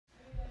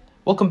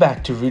Welcome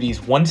back to Rudy's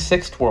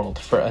 1/6 World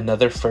for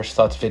another First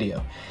Thoughts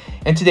video.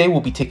 And today we'll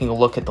be taking a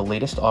look at the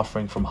latest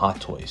offering from Hot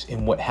Toys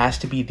in what has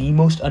to be the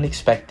most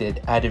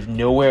unexpected, out of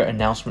nowhere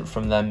announcement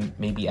from them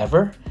maybe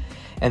ever.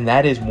 And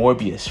that is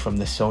Morbius from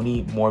the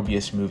Sony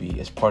Morbius movie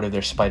as part of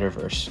their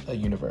Spider-Verse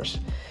universe.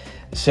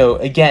 So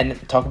again,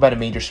 talk about a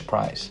major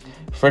surprise.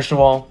 First of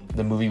all,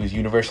 the movie was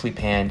universally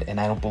panned and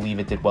I don't believe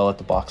it did well at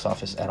the box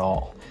office at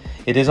all.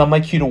 It is on my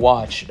queue to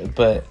watch,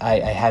 but I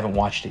haven't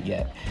watched it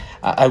yet.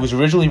 I was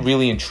originally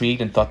really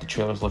intrigued and thought the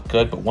trailers looked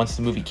good, but once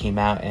the movie came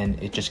out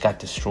and it just got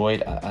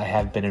destroyed, I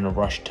have been in a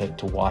rush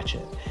to watch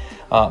it.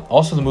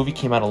 Also, the movie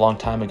came out a long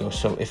time ago,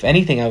 so if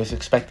anything, I was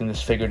expecting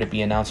this figure to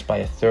be announced by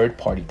a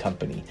third-party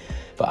company.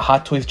 But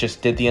Hot Toys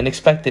just did the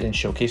unexpected and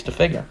showcased the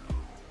figure.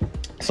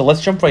 So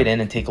let's jump right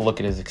in and take a look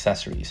at his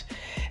accessories.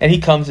 And he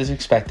comes as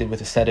expected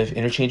with a set of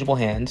interchangeable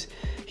hands.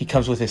 He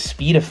comes with his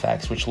speed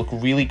effects, which look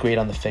really great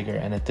on the figure.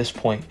 And at this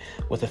point,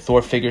 with the Thor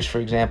figures,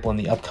 for example, and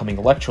the upcoming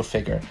Electro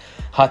figure,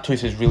 Hot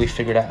Toys has really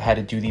figured out how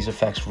to do these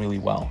effects really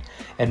well.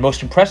 And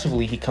most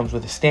impressively, he comes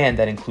with a stand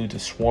that includes a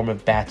swarm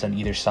of bats on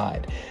either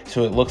side.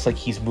 So it looks like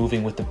he's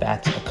moving with the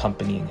bats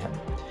accompanying him.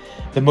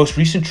 The most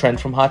recent trend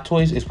from Hot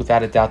Toys is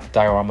without a doubt the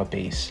diorama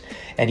base,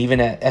 and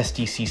even at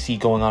SDCC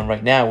going on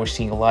right now, we're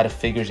seeing a lot of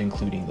figures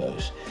including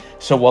those.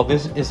 So while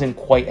this isn't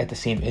quite at the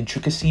same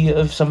intricacy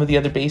of some of the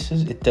other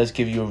bases, it does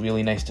give you a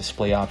really nice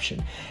display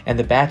option. And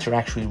the bats are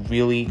actually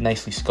really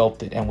nicely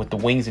sculpted, and with the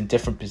wings in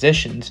different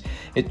positions,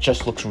 it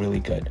just looks really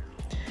good.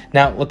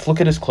 Now, let's look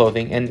at his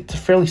clothing, and it's a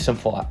fairly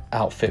simple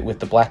outfit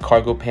with the black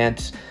cargo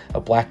pants, a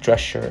black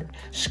dress shirt,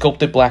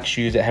 sculpted black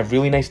shoes that have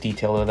really nice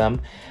detail to them,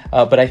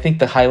 but I think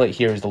the highlight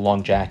here is the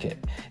long jacket.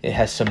 It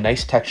has some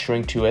nice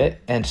texturing to it,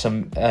 and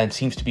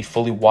seems to be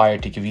fully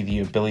wired to give you the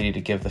ability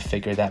to give the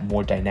figure that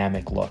more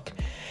dynamic look.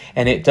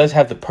 And it does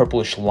have the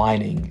purplish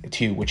lining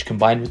too, which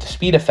combined with the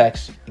speed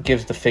effects,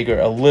 gives the figure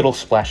a little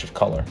splash of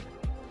color.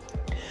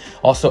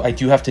 Also, I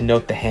do have to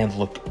note the hands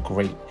look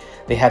great.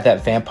 They have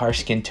that vampire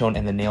skin tone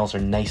and the nails are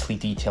nicely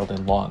detailed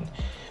and long,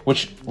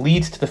 which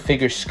leads to the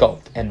figure's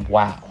sculpt, and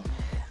wow.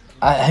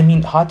 I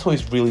mean, Hot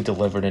Toys really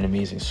delivered an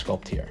amazing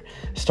sculpt here.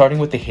 Starting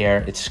with the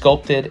hair, it's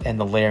sculpted and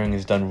the layering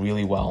is done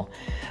really well.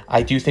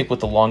 I do think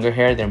with the longer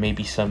hair, there may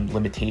be some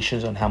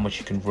limitations on how much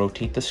you can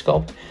rotate the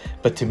sculpt,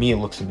 but to me, it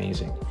looks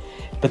amazing.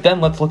 But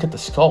then let's look at the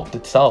sculpt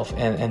itself,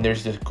 and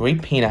there's this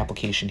great paint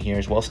application here,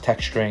 as well as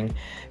texturing,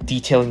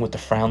 detailing with the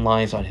frown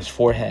lines on his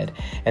forehead,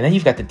 and then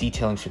you've got the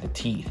detailing for the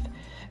teeth.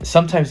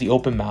 Sometimes the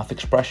open mouth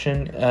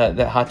expression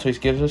that Hot Toys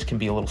gives us can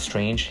be a little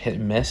strange, hit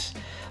and miss,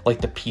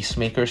 like the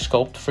Peacemaker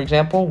sculpt, for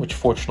example, which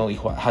fortunately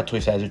Hot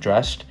Toys has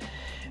addressed.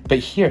 But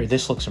here,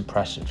 this looks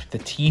impressive. The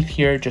teeth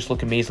here just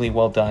look amazingly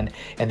well done,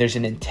 and there's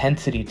an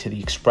intensity to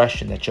the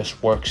expression that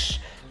just works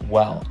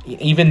well.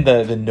 Even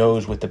the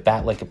nose with the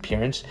bat-like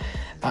appearance,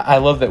 I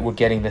love that we're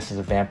getting this as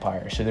a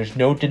vampire. So there's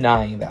no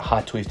denying that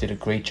Hot Toys did a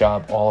great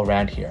job all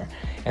around here,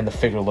 and the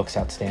figure looks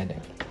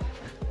outstanding.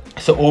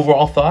 So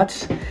overall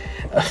thoughts,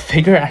 a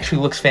figure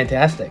actually looks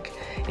fantastic.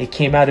 It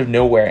came out of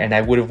nowhere, and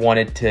I would have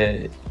wanted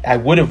to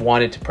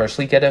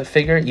personally get a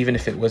figure, even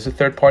if it was a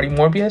third-party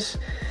Morbius,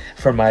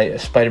 for my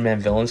Spider-Man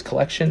villains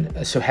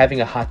collection. So having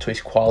a Hot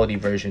Toys quality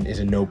version is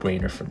a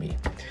no-brainer for me.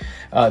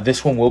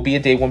 This one will be a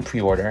day one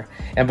pre-order,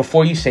 and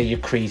before you say you're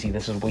crazy,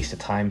 this is a waste of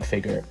time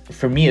figure,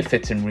 for me it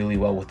fits in really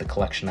well with the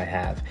collection I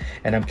have,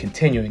 and I'm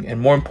continuing. And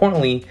more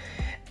importantly,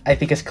 I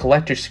think as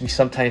collectors, we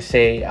sometimes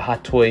say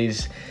Hot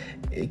Toys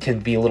can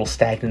be a little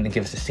stagnant and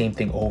give us the same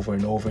thing over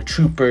and over.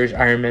 Troopers,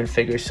 Iron Man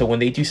figures. So when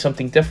they do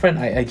something different,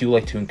 I do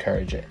like to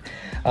encourage it.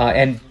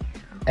 And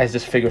as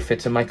this figure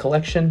fits in my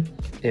collection,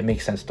 it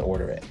makes sense to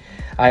order it.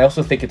 I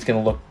also think it's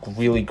going to look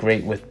really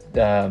great with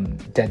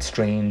Dead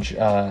Strange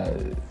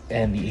and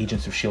the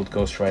Agents of S.H.I.E.L.D.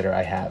 Ghost Rider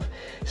I have.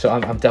 So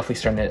I'm definitely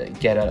starting to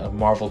get a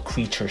Marvel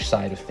creature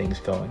side of things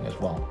going as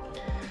well.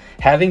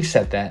 Having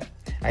said that,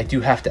 I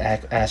do have to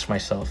ask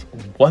myself,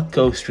 what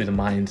goes through the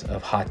minds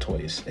of Hot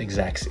Toys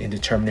execs in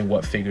determining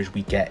what figures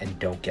we get and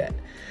don't get?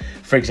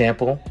 For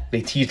example,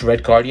 they teased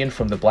Red Guardian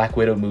from the Black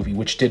Widow movie,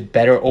 which did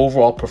better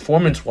overall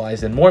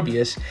performance-wise than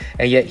Morbius,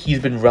 and yet he's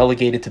been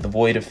relegated to the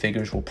void of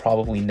figures we'll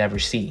probably never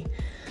see.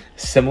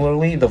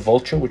 Similarly, the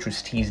Vulture, which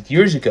was teased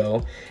years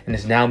ago and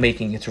is now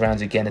making its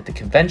rounds again at the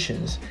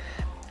conventions,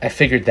 I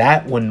figured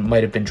that one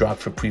might have been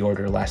dropped for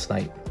pre-order last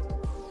night.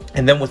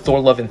 And then with Thor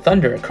Love and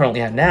Thunder,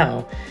 currently out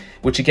now,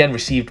 which again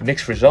received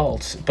mixed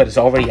results, but has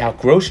already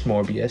outgrossed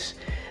Morbius,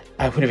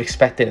 I would have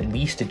expected at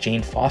least a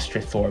Jane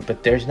Foster Thor,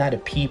 but there's not a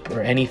peep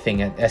or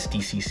anything at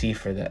SDCC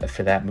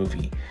for that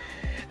movie.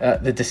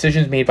 The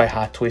decisions made by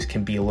Hot Toys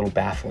can be a little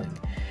baffling.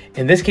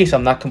 In this case,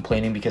 I'm not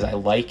complaining because I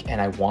like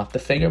and I want the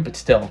figure, but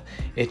still,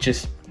 it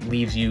just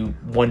leaves you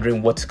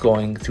wondering what's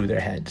going through their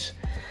heads.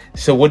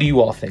 So what do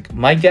you all think?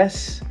 My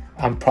guess,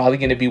 I'm probably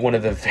going to be one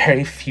of the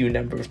very few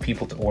number of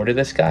people to order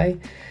this guy.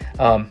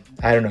 I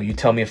don't know, you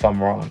tell me if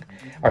I'm wrong.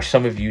 Are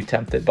some of you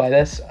tempted by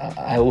this?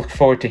 I look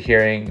forward to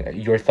hearing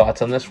your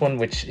thoughts on this one,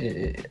 which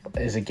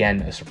is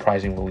again a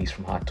surprising release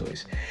from Hot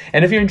Toys.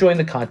 And if you're enjoying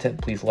the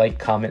content, please like,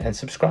 comment, and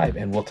subscribe,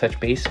 and we'll touch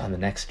base on the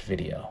next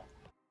video.